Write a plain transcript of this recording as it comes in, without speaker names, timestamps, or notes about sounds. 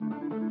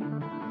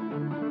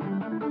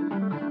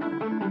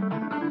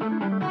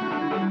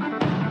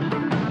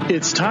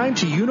It's time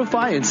to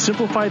unify and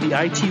simplify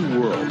the IT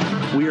world.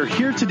 We are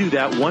here to do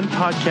that one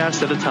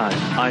podcast at a time.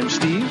 I'm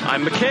Steve.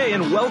 I'm McKay,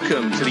 and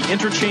welcome to the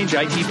Interchange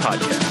IT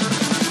Podcast.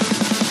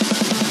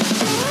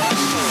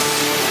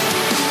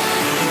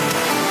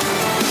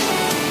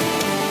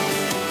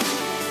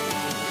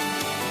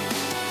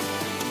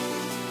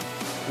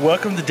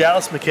 Welcome to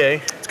Dallas,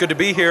 McKay. It's good to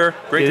be here.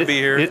 Great to be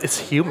here. It's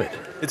humid.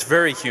 It's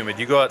very humid.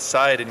 You go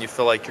outside and you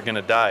feel like you're going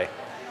to die.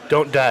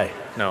 Don't die.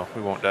 No,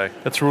 we won't die.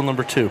 That's rule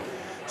number 2.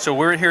 So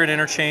we're here at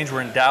Interchange.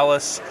 We're in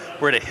Dallas.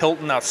 We're at a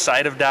Hilton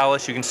outside of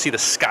Dallas. You can see the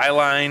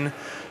skyline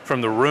from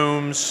the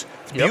rooms.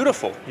 It's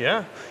beautiful.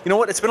 Yeah. You know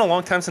what? It's been a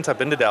long time since I've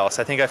been to Dallas.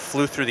 I think I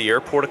flew through the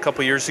airport a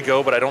couple years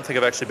ago, but I don't think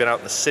I've actually been out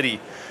in the city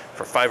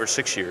for 5 or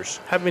 6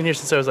 years. Haven't been here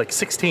since I was like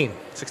 16.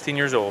 16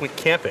 years old. Went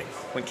camping.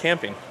 Went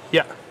camping.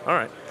 Yeah. All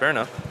right, fair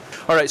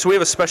enough. All right, so we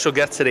have a special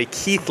guest today,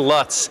 Keith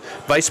Lutz,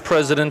 Vice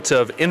President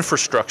of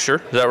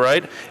Infrastructure, is that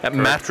right, at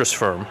Mattress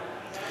Firm.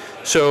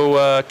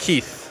 So,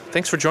 Keith,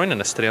 thanks for joining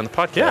us today on the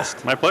podcast. Yeah,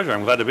 my pleasure.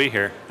 I'm glad to be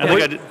here. I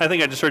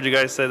think I just heard you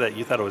guys say that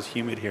you thought it was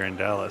humid here in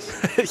Dallas.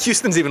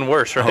 Houston's even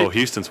worse, right? Oh,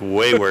 Houston's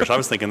way worse. I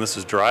was thinking this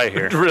is dry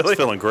here. Really? It's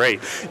feeling great.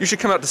 You should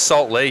come out to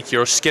Salt Lake.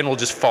 Your skin will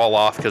just fall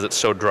off because it's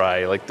so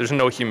dry. Like, there's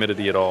no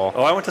humidity at all.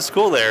 Oh, I went to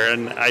school there,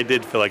 and I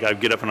did feel like I'd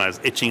get up and I was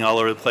itching all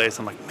over the place.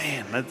 I'm like,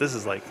 man, this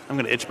is like, I'm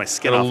going to itch my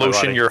skin off my body.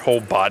 Lotion your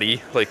whole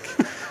body. Like...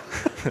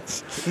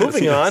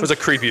 Moving on. It was a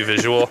creepy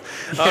visual.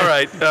 All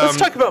right. Let's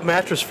talk about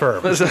Mattress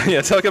Firm.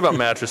 Talk about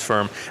Mattress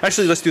Firm.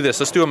 Actually, let's do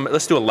this.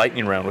 Let's do a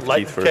lightning round with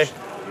Keith first. Okay.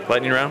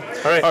 Lightning round?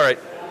 All right. All right.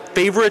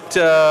 Favorite,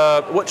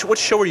 what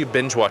show are you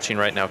binge watching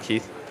right now,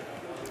 Keith?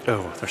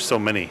 Oh, there's so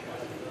many.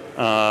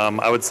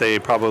 I would say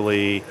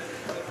probably,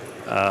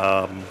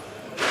 what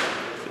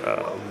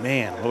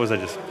was I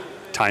just,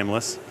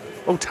 Timeless.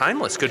 Oh,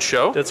 Timeless. Good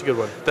show. That's a good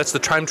one. That's the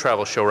time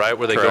travel show, right?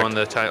 Where they Correct. go in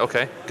the time.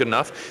 Okay, good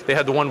enough. They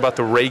had the one about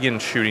the Reagan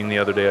shooting the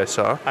other day I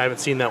saw. I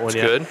haven't seen that one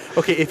yet. Good.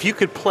 Okay, if you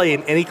could play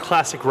in any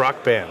classic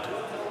rock band.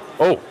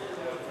 Oh.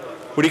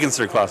 What do you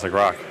consider classic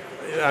rock?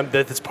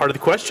 That's part of the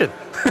question.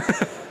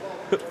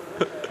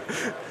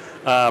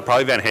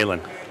 Probably Van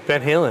Halen.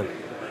 Van Halen.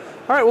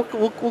 All right,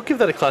 we'll give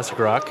that a classic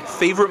rock.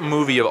 Favorite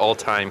movie of all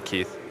time,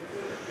 Keith?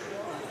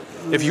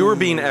 If you were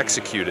being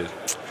executed,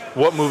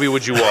 what movie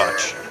would you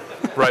watch?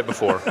 Right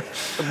before.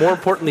 More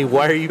importantly,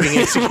 why are you being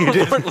executed? More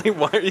importantly,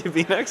 why are you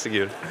being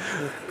executed?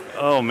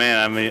 Oh, man,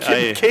 I mean,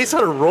 Case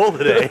on a roll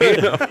today.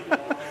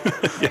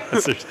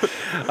 Yes,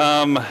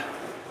 man,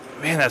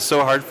 that's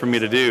so hard for me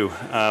to do.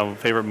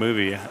 Favorite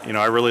movie? You know,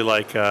 I really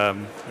like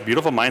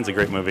Beautiful Mind's a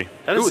great movie.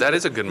 That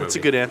is a good movie. That's a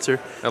good answer.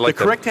 I like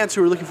the correct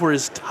answer we're looking for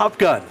is Top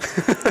Gun.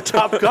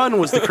 Top Gun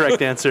was the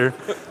correct answer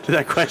to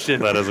that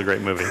question. That is a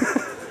great movie.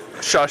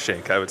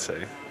 Shawshank, I would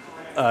say.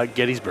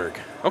 Gettysburg.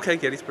 Okay,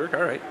 Gettysburg.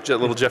 All right.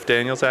 Little Jeff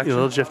Daniels action.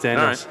 Little Jeff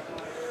Daniels.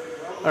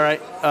 All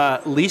right.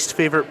 Least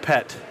favorite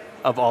pet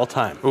of all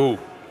time. Ooh.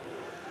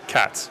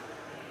 Cats.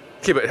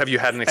 Okay, but have you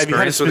had an Have you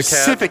experience had a with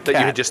specific a cat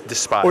cat? that you just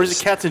despise? Or is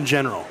it cats in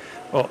general?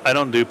 Well, I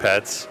don't do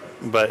pets,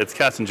 but it's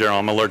cats in general.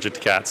 I'm allergic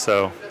to cats,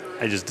 so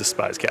I just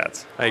despise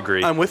cats. I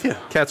agree. I'm with you.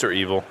 Cats are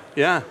evil.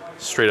 Yeah.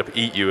 Straight up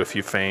eat you if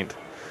you faint.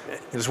 You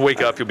just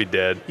wake up, you'll be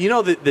dead. You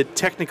know that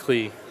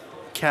technically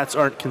cats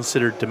aren't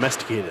considered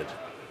domesticated.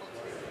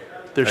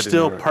 They're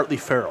still partly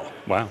feral.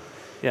 Wow.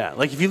 Yeah,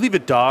 like if you leave a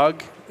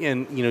dog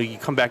and, you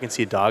come back and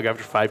see a dog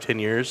after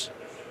 5-10 years,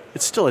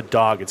 it's still a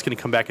dog. It's going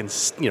to come back and,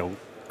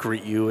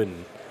 greet you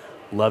and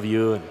love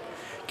you, and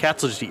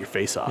cats will just eat your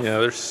face off. Yeah,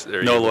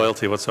 they're No evil.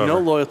 loyalty whatsoever. No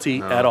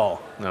loyalty at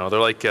all. No,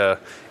 they're like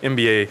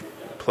NBA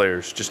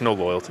players, just no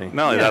loyalty.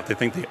 Not only that, they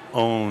think they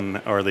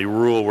own or they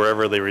rule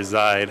wherever they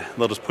reside.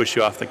 They'll just push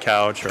you off the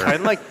couch. Or Kind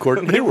of like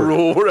Gordon They Hayward.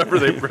 rule wherever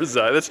they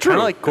reside. That's true. Kind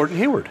of like Gordon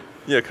Hayward.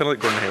 Yeah, kind of like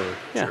Gordon Hayward.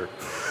 Yeah. Sure.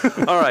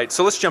 All right,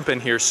 so let's jump in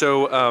here.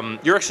 So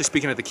you're actually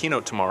speaking at the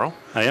keynote tomorrow.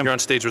 I am. You're on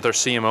stage with our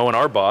CMO and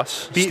our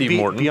boss, Steve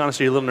Morton. Be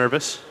honest, are you a little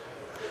nervous?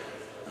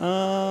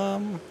 they're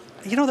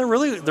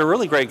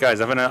really great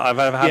guys. I've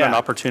had an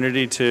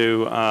opportunity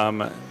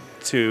to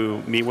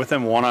meet with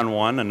them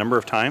one-on-one a number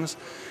of times,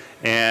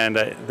 and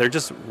they're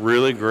just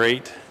really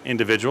great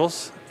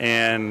individuals,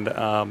 and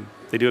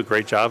they do a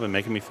great job in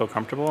making me feel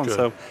comfortable. And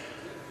so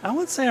I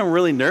would say I'm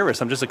really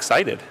nervous. I'm just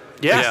excited.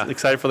 Yeah.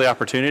 Excited for the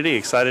opportunity,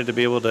 excited to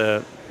be able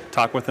to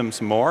talk with them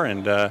some more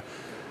and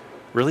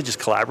really just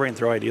collaborate and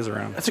throw ideas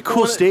around. That's a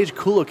cool stage,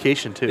 cool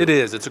location, too. It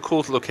is. It's a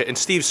cool location. And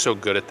Steve's so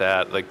good at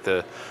that, like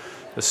the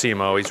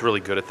CMO. He's really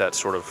good at that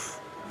sort of,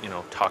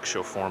 talk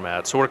show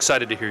format. So we're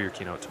excited to hear your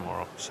keynote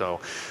tomorrow. So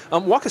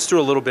walk us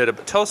through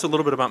tell us a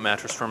little bit about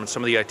Mattress Firm and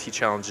some of the IT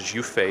challenges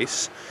you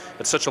face.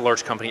 It's such a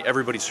large company.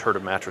 Everybody's heard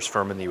of Mattress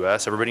Firm in the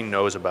U.S. Everybody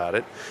knows about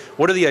it.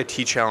 What are the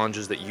IT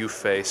challenges that you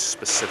face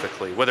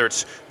specifically, whether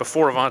it's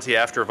before Avanti,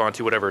 after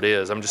Avanti, whatever it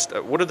is?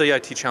 What are the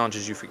IT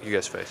challenges you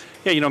guys face?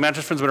 Yeah,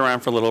 Mattress Firm's been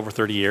around for a little over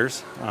 30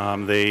 years.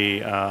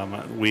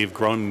 We've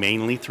grown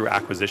mainly through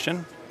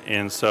acquisition.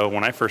 And so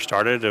when I first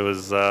started, it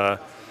was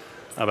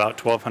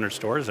about 1,200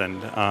 stores,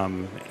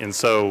 and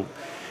so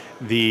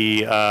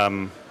we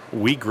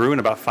grew in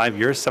about 5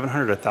 years,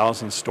 700 to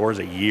 1,000 stores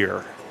a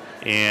year.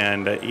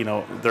 And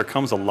there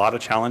comes a lot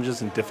of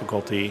challenges and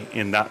difficulty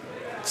in that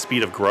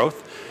speed of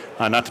growth.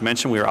 Not to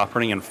mention, we were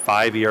operating in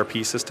 5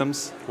 ERP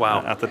systems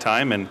at the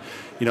time, and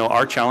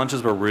our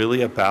challenges were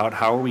really about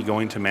how are we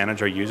going to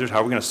manage our users, how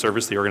are we going to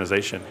service the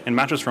organization. In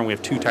Mattress Firm, we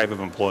have 2 types of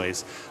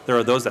employees. There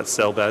are those that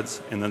sell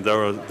beds, and then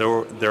there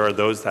are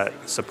those that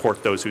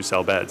support those who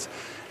sell beds.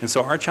 And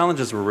so our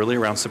challenges were really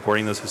around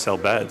supporting those who sell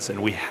beds,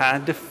 and we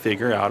had to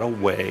figure out a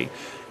way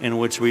in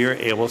which we are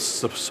able to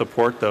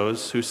support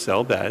those who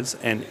sell beds,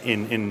 and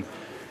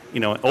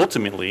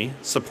ultimately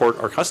support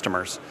our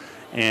customers.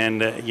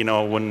 And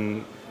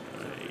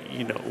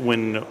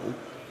when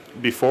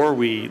before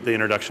the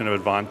introduction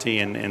of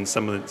Advanti and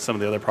some of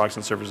the other products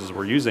and services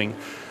we're using,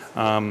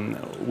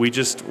 we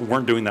just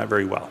weren't doing that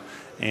very well,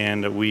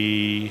 and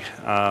we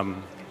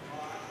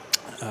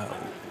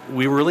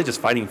were really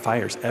just fighting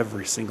fires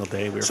every single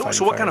day.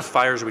 So what kind of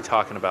fires are we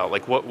talking about?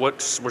 Like what were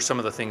some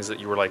of the things that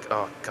you were like,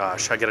 oh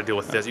gosh, I got to deal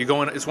with this?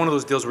 It's one of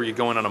those deals where you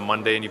go in on a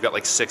Monday and you've got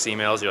like 6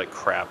 emails. You're like,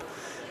 crap.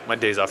 My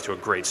day's off to a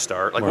great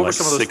start. Like, what were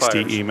some of those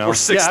 60 fires? emails? Or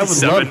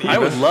 67 emails. I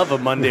would love a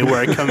Monday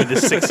where I come into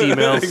 6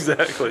 emails.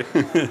 Exactly.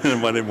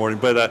 Monday morning.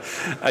 But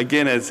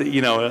again, it's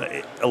a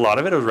lot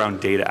of it is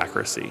around data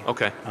accuracy.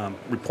 Okay.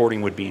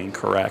 Reporting would be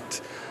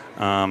incorrect.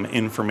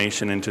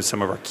 Information into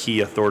some of our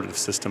key authoritative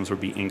systems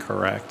would be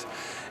incorrect.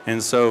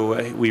 And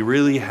so we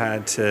really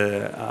had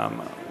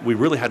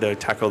to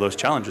tackle those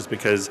challenges,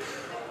 because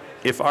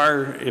if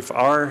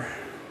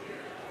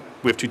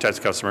we have 2 types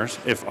of customers.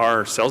 If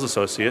our sales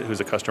associate, who's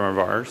a customer of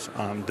ours,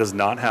 does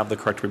not have the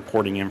correct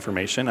reporting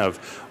information of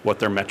what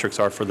their metrics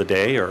are for the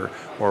day or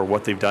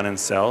what they've done in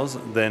sales,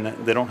 then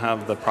they don't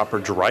have the proper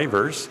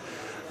drivers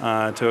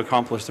to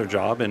accomplish their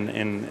job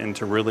and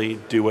to really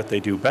do what they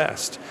do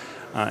best.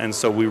 And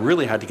so we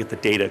really had to get the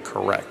data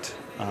correct.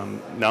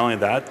 Not only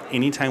that,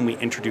 anytime we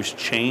introduce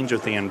change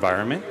of the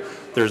environment,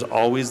 there's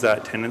always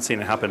that tendency,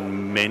 and it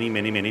happened many,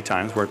 many, many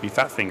times, where it'd be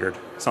fat-fingered.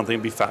 Something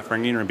would be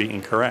fat-fingered or be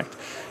incorrect.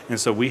 And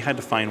so we had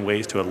to find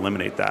ways to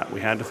eliminate that.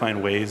 We had to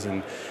find ways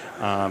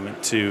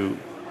to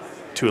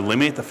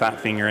eliminate the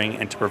fat-fingering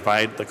and to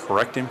provide the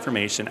correct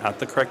information at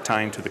the correct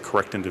time to the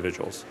correct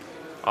individuals.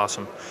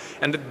 Awesome.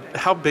 And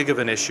how big of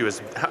an issue has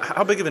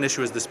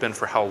this been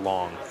for how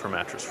long for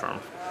Mattress Firm?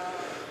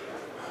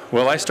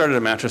 Well, I started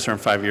at Mattress Firm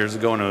 5 years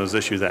ago, and it was an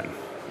issue then.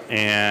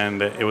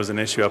 And it was an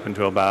issue up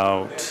until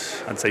about,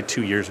 I'd say,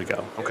 2 years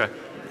ago. Okay.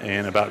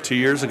 And about 2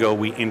 years ago,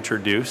 we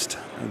introduced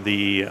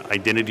the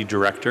Identity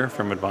Director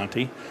from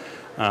Advanti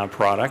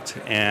product.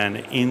 And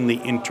in the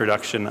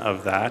introduction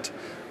of that,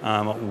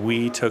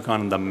 we took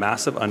on the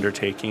massive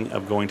undertaking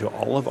of going to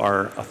all of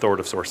our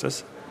authoritative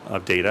sources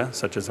of data,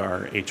 such as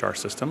our HR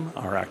system,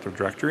 our Active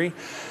Directory,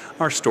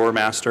 our Store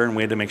Master, and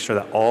we had to make sure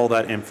that all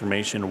that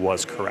information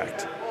was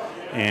correct.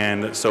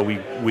 And so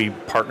we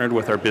partnered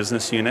with our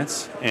business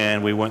units,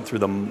 and we went through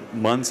the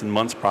months and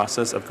months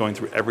process of going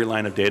through every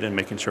line of data and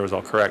making sure it was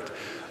all correct.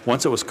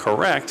 Once it was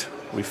correct,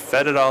 we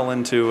fed it all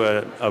into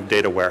a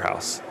data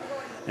warehouse.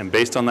 And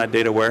based on that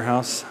data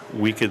warehouse,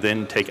 we could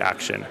then take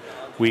action.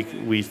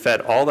 We fed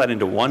all that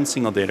into one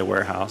single data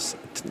warehouse,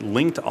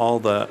 linked all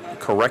the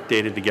correct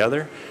data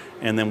together,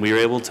 and then we were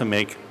able to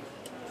make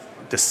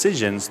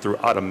decisions through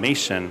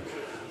automation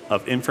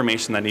of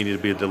information that needed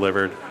to be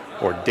delivered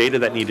or data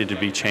that needed to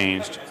be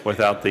changed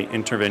without the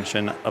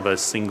intervention of a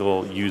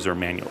single user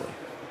manually.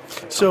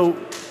 So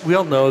we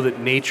all know that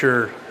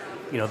nature,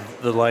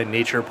 the line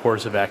nature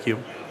pours a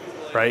vacuum,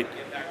 right?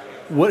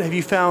 What have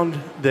you found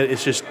that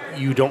it's just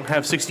you don't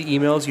have 60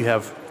 emails, you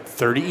have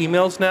 30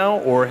 emails now,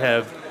 or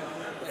have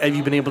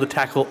you been able to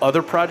tackle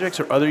other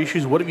projects or other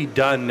issues? What have you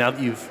done now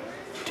that you've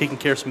taken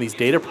care of some of these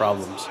data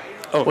problems?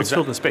 What's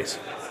filled in the space?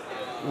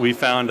 We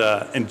found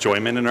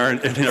enjoyment in our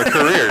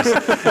careers.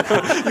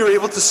 You're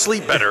able to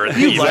sleep better.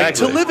 You like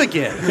to live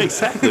again.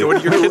 Exactly. Go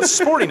to your kids'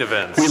 sporting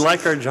events. We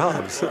like our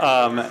jobs.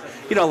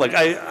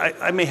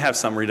 I may have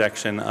some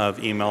reduction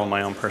of email in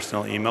my own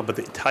personal email, but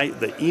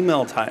the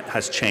email type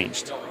has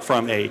changed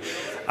from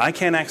I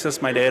can't access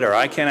my data or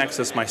I can't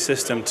access my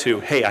system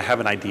to, hey, I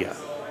have an idea.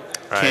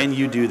 Right. Can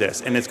you do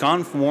this? And it's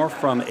gone more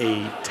from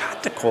a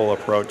tactical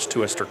approach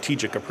to a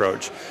strategic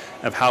approach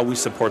of how we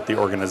support the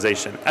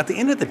organization. At the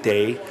end of the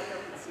day,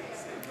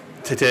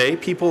 today,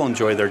 people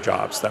enjoy their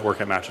jobs that work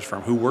at Mattress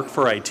Firm, who work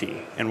for IT.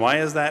 And why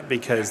is that?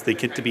 Because they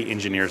get to be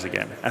engineers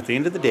again. At the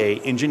end of the day,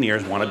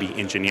 engineers want to be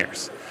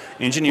engineers.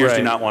 Engineers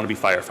do not want to be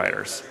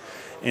firefighters.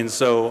 And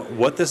so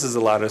what this has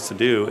allowed us to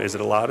do is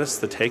it allowed us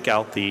to take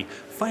out the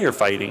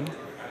firefighting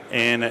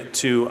and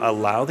to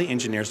allow the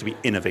engineers to be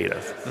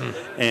innovative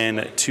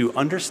and to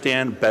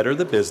understand better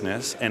the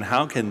business and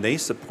how can they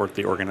support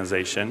the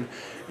organization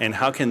and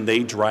how can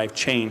they drive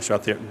change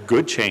throughout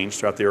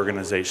the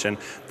organization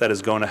that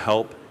is going to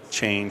help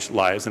change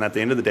lives. And at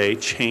the end of the day,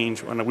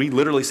 when we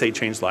literally say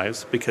change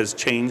lives, because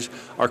change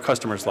our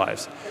customers'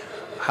 lives.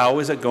 How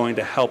is it going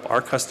to help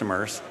our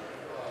customers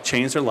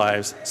change their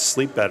lives,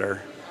 sleep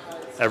better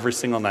every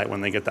single night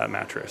when they get that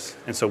mattress?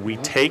 And so we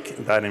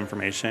take that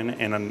information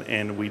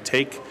and we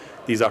take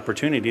these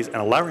opportunities and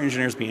allow our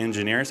engineers to be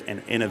engineers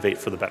and innovate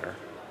for the better.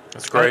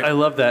 That's great. I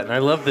love that, and I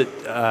love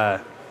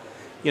that.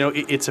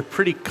 It's a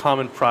pretty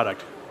common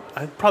product.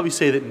 I'd probably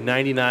say that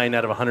 99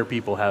 out of 100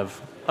 people have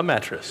a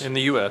mattress. In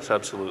the U.S.,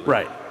 absolutely.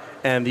 Right.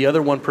 And the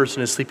other one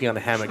person is sleeping on a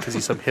hammock because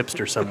he's some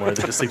hipster somewhere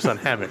that just sleeps on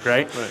a hammock,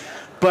 right?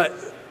 But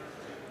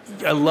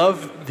I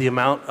love the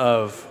amount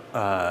of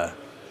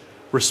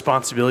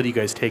responsibility you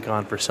guys take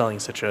on for selling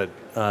such a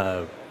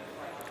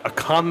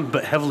common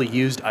but heavily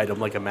used item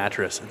like a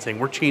mattress, and saying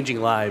we're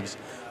changing lives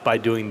by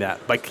doing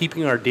that. By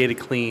keeping our data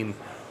clean,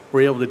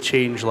 we're able to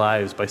change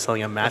lives by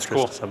selling a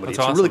mattress to somebody.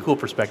 That's it's a really cool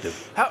perspective.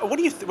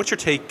 What's your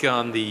take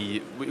on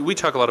we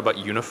talk a lot about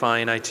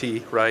unifying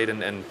IT, right?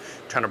 And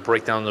trying to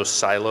break down those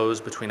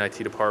silos between IT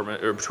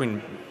department, or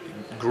between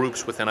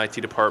groups within IT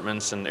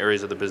departments and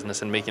areas of the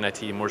business, and making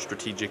IT more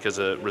strategic as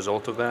a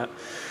result of that.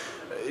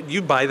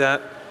 You buy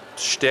that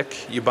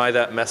shtick? You buy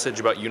that message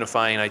about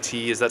unifying IT?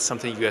 Is that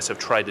something you guys have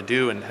tried to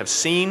do and have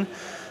seen?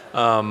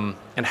 And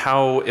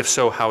how, if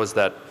so, how has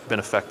that been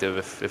effective,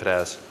 if it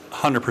has?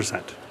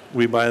 100%.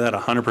 We buy that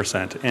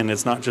 100%. And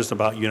it's not just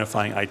about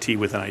unifying IT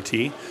within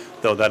IT,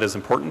 though that is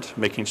important,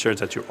 making sure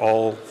that you're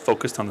all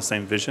focused on the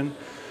same vision.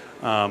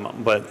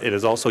 But it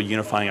is also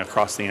unifying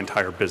across the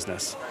entire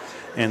business.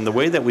 And the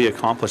way that we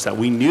accomplish that,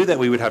 we knew that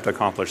we would have to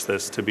accomplish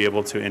this to be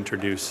able to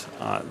introduce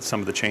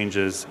some of the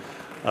changes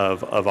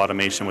of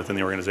automation within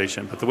the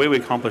organization. But the way we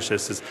accomplish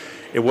this is,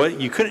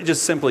 you couldn't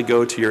just simply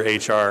go to your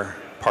HR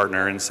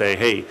partner and say,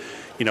 hey,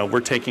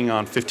 we're taking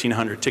on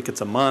 1,500 tickets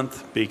a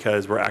month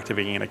because we're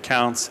activating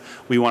accounts.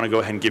 We want to go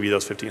ahead and give you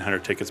those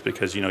 1,500 tickets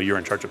because, you're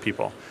in charge of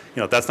people.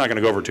 That's not going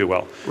to go over too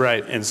well.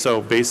 Right. And so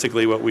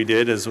basically what we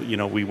did is,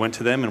 we went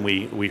to them and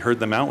we heard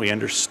them out. We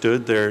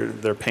understood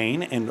their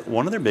pain. And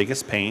one of their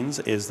biggest pains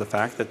is the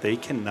fact that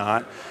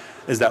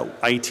that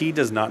IT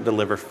does not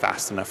deliver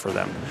fast enough for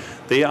them.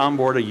 They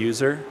onboard a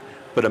user,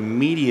 but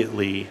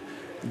immediately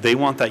they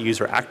want that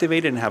user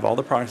activated and have all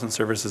the products and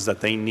services that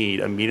they need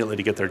immediately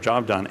to get their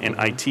job done. And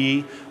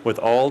IT, with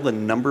all the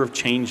number of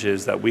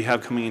changes that we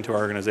have coming into our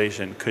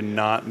organization, could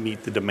not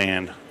meet the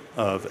demand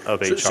of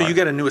HR. So you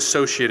got a new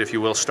associate, if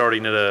you will,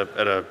 starting at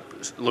a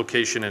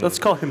location in... Let's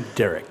call him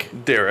Derek.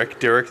 Derek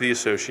the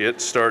associate,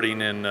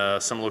 starting in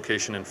some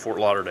location in Fort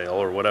Lauderdale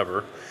or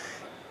whatever.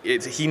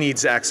 He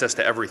needs access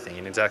to everything. He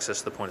needs access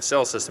to the point of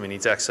sale system. He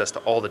needs access to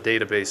all the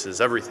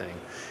databases, everything.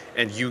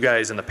 And you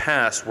guys in the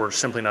past were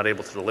simply not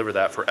able to deliver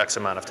that for X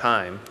amount of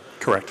time.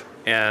 Correct.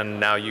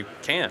 And now you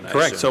can.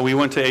 Correct. So we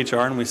went to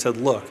HR and we said,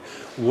 look,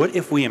 what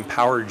if we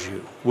empowered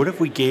you? What if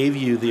we gave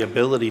you the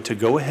ability to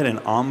go ahead and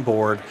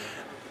onboard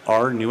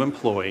our new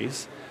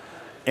employees,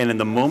 and in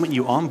the moment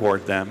you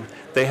onboard them,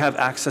 they have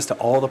access to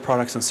all the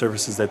products and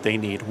services that they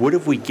need? What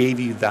if we gave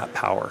you that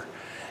power?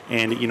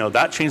 And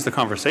that changed the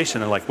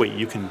conversation. They're like, wait,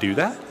 you can do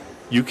that?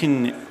 You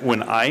can,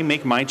 when I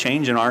make my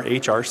change in our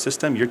HR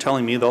system, you're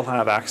telling me they'll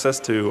have access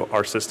to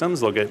our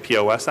systems, they'll get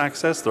POS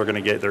access, they're going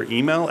to get their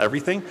email,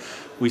 everything?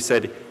 We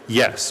said,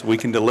 yes, we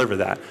can deliver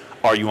that.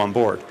 Are you on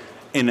board?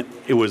 And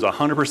it was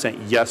 100%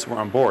 yes, we're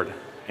on board.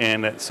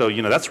 And so,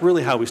 that's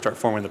really how we start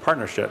forming the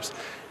partnerships.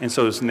 And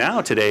so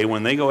now today,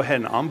 when they go ahead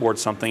and onboard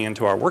something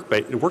into our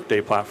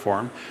Workday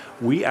platform,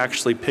 we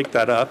actually pick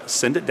that up,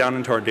 send it down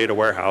into our data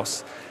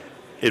warehouse.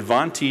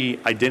 Ivanti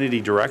Identity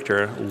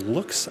Director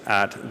looks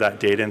at that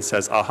data and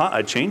says, aha,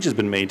 a change has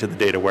been made to the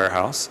data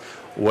warehouse.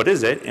 What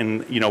is it?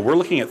 And we're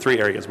looking at three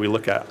areas. We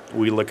look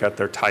at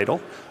their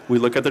title, we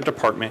look at their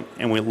department,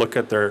 and we look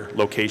at their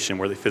location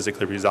where they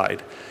physically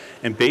reside.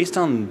 And based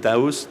on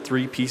those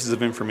three pieces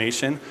of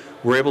information,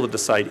 we're able to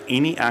decide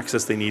any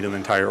access they need in the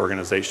entire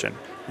organization.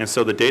 And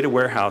so the data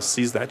warehouse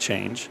sees that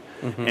change,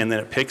 and then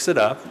it picks it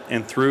up,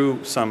 and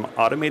through some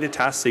automated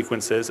task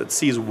sequences, it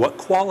sees what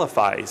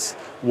qualifies,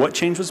 what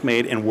change was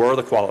made, and where are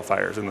the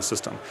qualifiers in the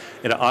system.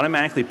 It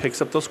automatically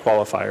picks up those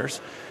qualifiers,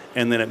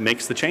 and then it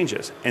makes the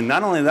changes. And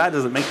not only that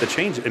does it make the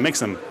change, it makes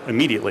them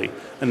immediately.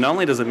 And not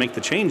only does it make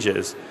the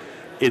changes,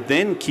 it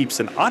then keeps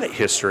an audit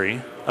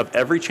history of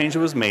every change that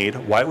was made,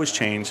 why it was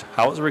changed,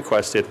 how it was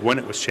requested, when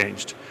it was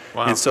changed.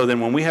 Wow. And so then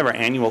when we have our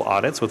annual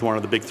audits with one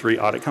of the big three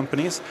audit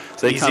companies,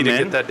 they come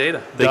in, get that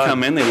data. They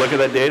come in, they look at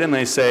that data, and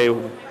they say,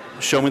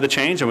 show me the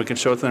change, and we can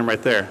show it to them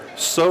right there.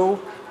 So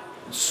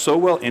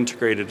well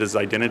integrated as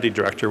Identity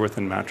Director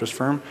within Mattress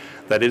Firm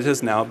that it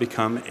has now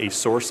become a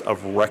source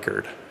of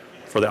record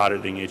for the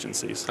auditing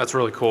agencies. That's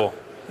really cool.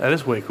 That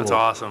is way cool. That's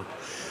awesome.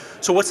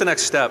 So what's the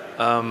next step?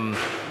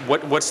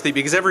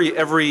 Because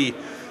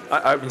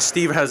I mean,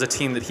 Steve has a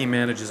team that he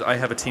manages. I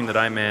have a team that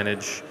I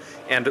manage.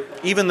 And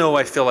even though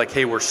I feel like,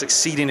 hey, we're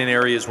succeeding in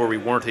areas where we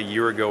weren't a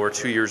year ago or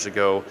 2 years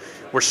ago,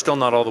 we're still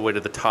not all the way to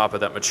the top of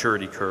that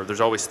maturity curve.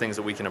 There's always things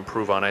that we can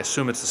improve on. I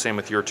assume it's the same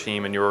with your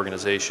team and your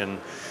organization.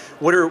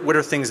 What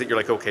are things that you're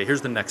like, okay,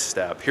 here's the next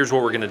step. Here's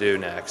what we're going to do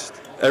next.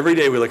 Every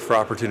day we look for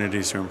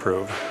opportunities to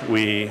improve.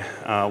 We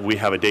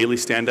have a daily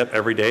stand-up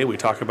every day. We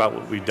talk about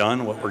what we've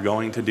done, what we're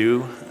going to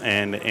do,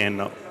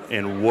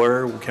 and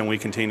where can we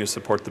continue to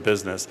support the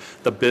business.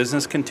 The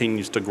business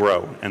continues to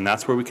grow, and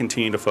that's where we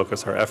continue to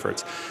focus our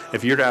efforts.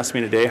 If you were to ask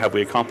me today, have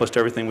we accomplished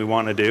everything we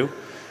want to do?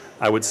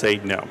 I would say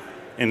no.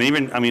 And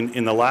even,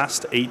 in the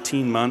last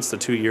 18 months to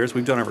 2 years,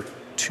 we've done over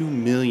 $2 2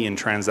 million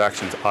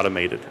transactions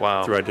automated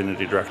Wow. through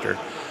Identity Director.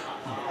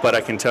 But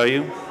I can tell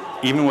you,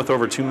 even with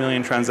over 2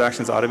 million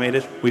transactions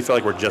automated, we feel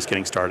like we're just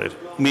getting started.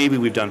 Maybe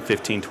we've done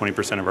 15,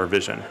 20% of our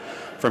vision.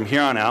 From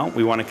here on out,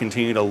 we want to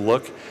continue to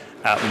look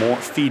at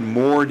feed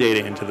more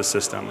data into the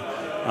system,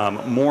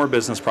 more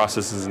business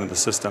processes into the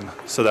system,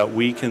 so that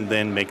we can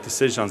then make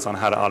decisions on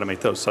how to automate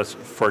those. So,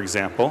 for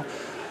example,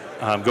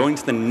 going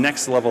to the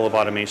next level of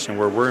automation,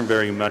 where we're in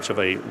very much of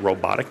a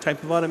robotic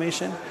type of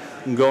automation,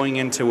 going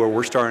into where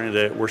we're starting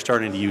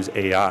to use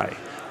AI,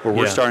 where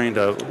we're starting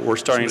to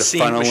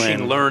funnel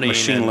machine in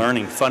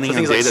learning, funding so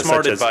things and like data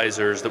smart such as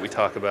advisors that we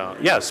talk about.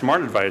 Yeah,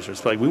 smart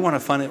advisors. Like we want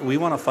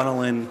to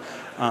funnel in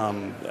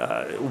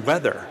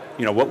weather.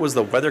 What was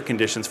the weather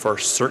conditions for a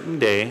certain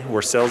day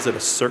where sales did a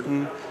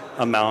certain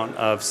amount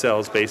of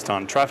sales based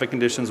on traffic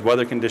conditions,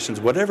 weather conditions,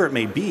 whatever it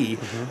may be,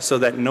 so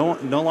that no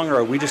longer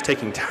are we just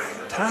taking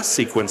task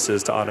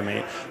sequences to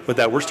automate, but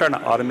that we're starting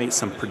to automate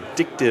some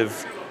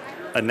predictive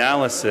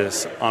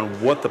analysis on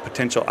what the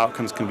potential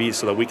outcomes can be,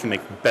 so that we can make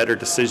better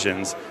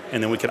decisions,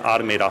 and then we can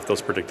automate off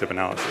those predictive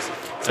analysis.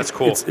 That's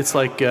cool. It's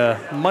like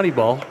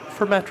Moneyball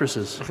for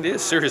mattresses. It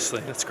is,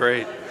 seriously. That's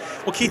great.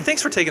 Well, Keith,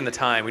 thanks for taking the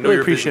time. We know Really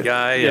you're a busy appreciate it.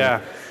 guy. Yeah.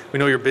 And we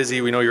know you're busy.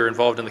 We know you're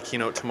involved in the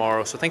keynote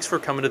tomorrow. So thanks for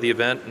coming to the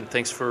event, and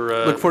thanks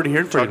for Look forward to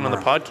hearing from you talking on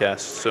the podcast.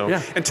 So,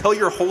 Yeah. And tell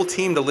your whole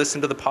team to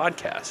listen to the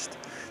podcast.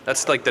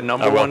 That's like the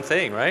number one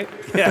thing, right?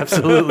 Yeah,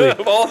 absolutely.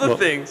 Of all the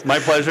things. My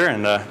pleasure,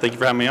 and thank you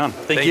for having me on.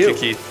 Thank you,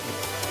 Keith.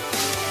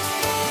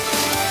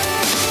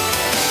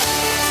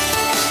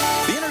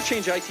 The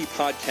Interchange IT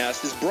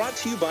podcast is brought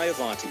to you by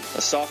Ivanti,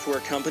 a software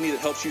company that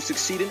helps you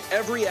succeed in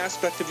every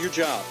aspect of your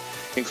job,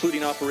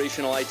 including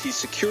operational IT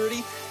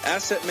security,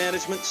 asset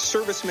management,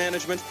 service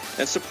management,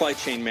 and supply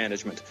chain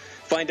management.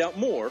 Find out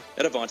more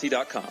at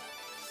Avanti.com.